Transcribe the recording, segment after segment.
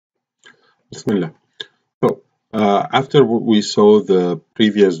Bismillah. So, after we saw the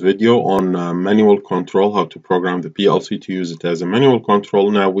previous video on manual control, how to program the PLC to use it as a manual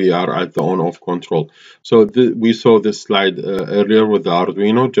control, now we are at the on-off control. So we saw this slide earlier with the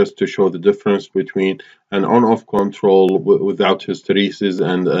Arduino just to show the difference between an on-off control without hysteresis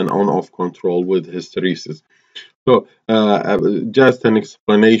and an on-off control with hysteresis. So, just an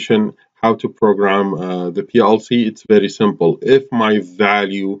explanation how to program the PLC. It's very simple. If my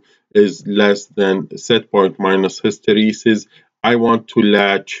value is less than set point minus hysteresis, I want to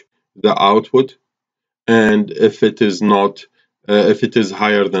latch the output, and if it is not, if it is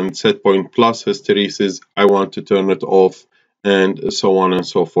higher than set point plus hysteresis, I want to turn it off, and so on and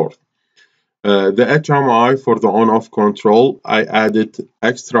so forth. The HMI for the on-off control, I added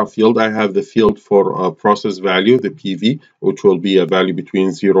extra field. I have the field for process value, the PV, which will be a value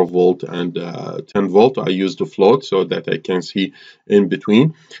between 0 volt and 10 volt. I use the float so that I can see in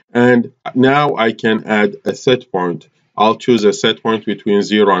between. And now I can add a set point. I'll choose a set point between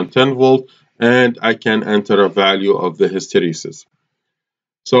 0 and 10 volt, and I can enter a value of the hysteresis.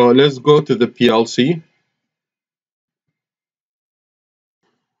 So let's go to the PLC.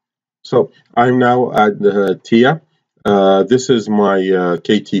 So I'm now at TIA. This is my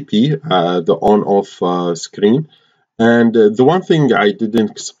KTP, the on-off screen. And the one thing I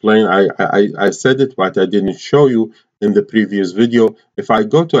didn't explain, I said it, but I didn't show you in the previous video. If I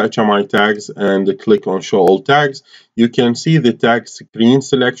go to HMI tags and click on show all tags, you can see the tag screen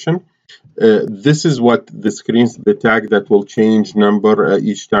selection. This is what the tag that will change number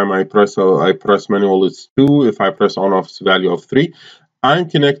each time I press. I press manual, it's 2. If I press on off, it's value of 3.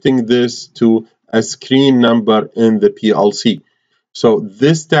 I'm connecting this to a screen number in the PLC. So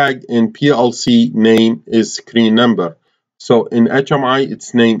this tag in PLC name is screen number. So in HMI,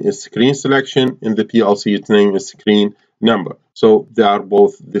 its name is screen selection. In the PLC, its name is screen number. So they are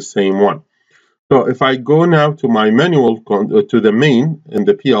both the same one. So if I go now to my manual, to the main in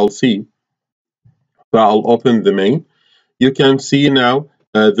the PLC, so I'll open the main. You can see now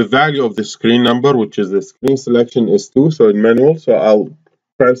the value of the screen number, which is the screen selection, is 2. So in manual, so I'll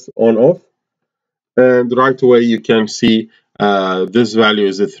press on off, and right away you can see this value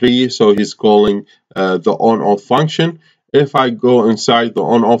is a 3. So he's calling the on off function. If I go inside the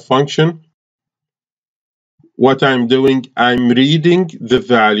on off function, what I'm doing, I'm reading the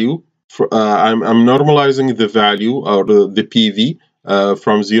value. I'm normalizing the value or the PV.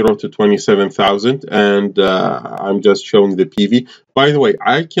 From 0 to 27,000, and I'm just showing the PV. By the way,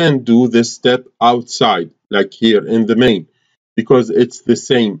 I can do this step outside, like here in the main, because it's the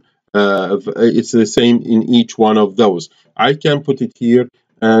same. It's the same in each one of those. I can put it here,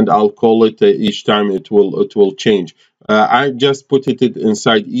 and I'll call it each time it will change. I just put it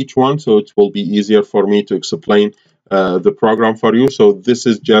inside each one, so it will be easier for me to explain the program for you. So this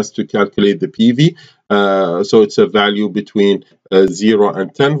is just to calculate the PV. So it's a value between 0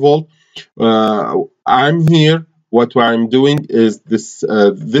 and 10 volt. I'm here. What I'm doing is this.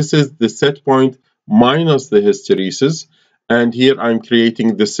 This is the set point minus the hysteresis, and here I'm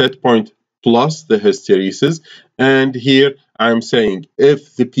creating the set point plus the hysteresis. And here I'm saying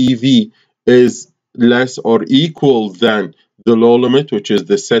if the PV is less or equal than the low limit, which is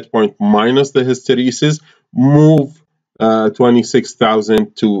the set point minus the hysteresis, move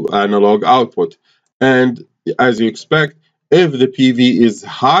 26,000 to analog output. And as you expect, if the PV is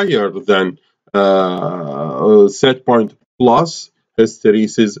higher than set point plus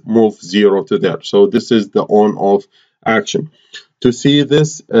hysteresis, move 0 to there. So this is the on-off action. To see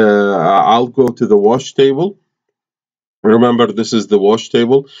this, I'll go to the wash table. Remember, this is the wash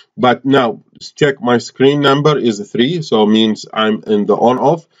table. But now, check my screen number is 3, so means I'm in the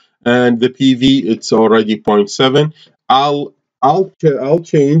on-off. And the PV, it's already 0.7. I'll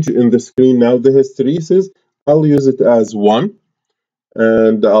change in the screen now the hysteresis. I'll use it as 1,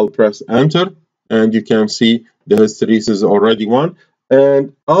 and I'll press enter, and you can see the hysteresis is already 1.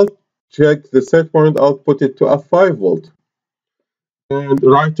 And I'll check the set point. I'll put it to a 5 volt. And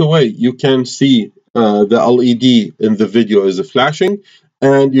right away, you can see the LED in the video is flashing,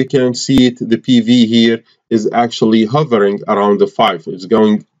 and you can see it. The PV here is actually hovering around the 5. It's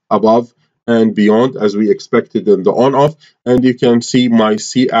going above and beyond as we expected in the on-off, and you can see my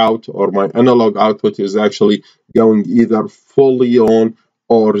C out or my analog output is actually going either fully on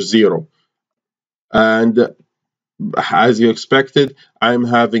or 0. And as you expected, I'm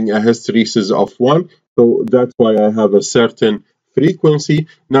having a hysteresis of 1, so that's why I have a certain frequency.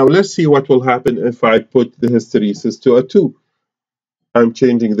 Now let's see what will happen if I put the hysteresis to a 2. I'm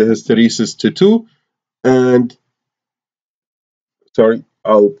changing the hysteresis to 2, and sorry,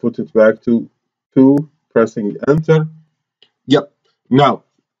 I'll put it back to 2, pressing enter. Yep. Now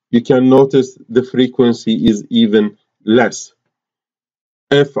you can notice the frequency is even less.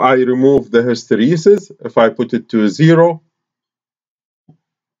 If I remove the hysteresis, if I put it to 0,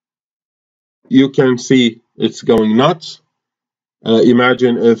 you can see it's going nuts.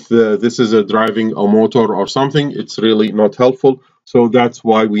 Imagine if this is driving a motor or something, it's really not helpful. So that's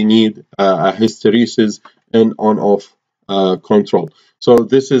why we need a hysteresis and on-off control. So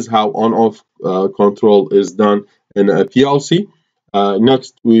this is how on-off control is done in a PLC.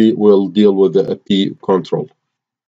 Next, we will deal with the P control.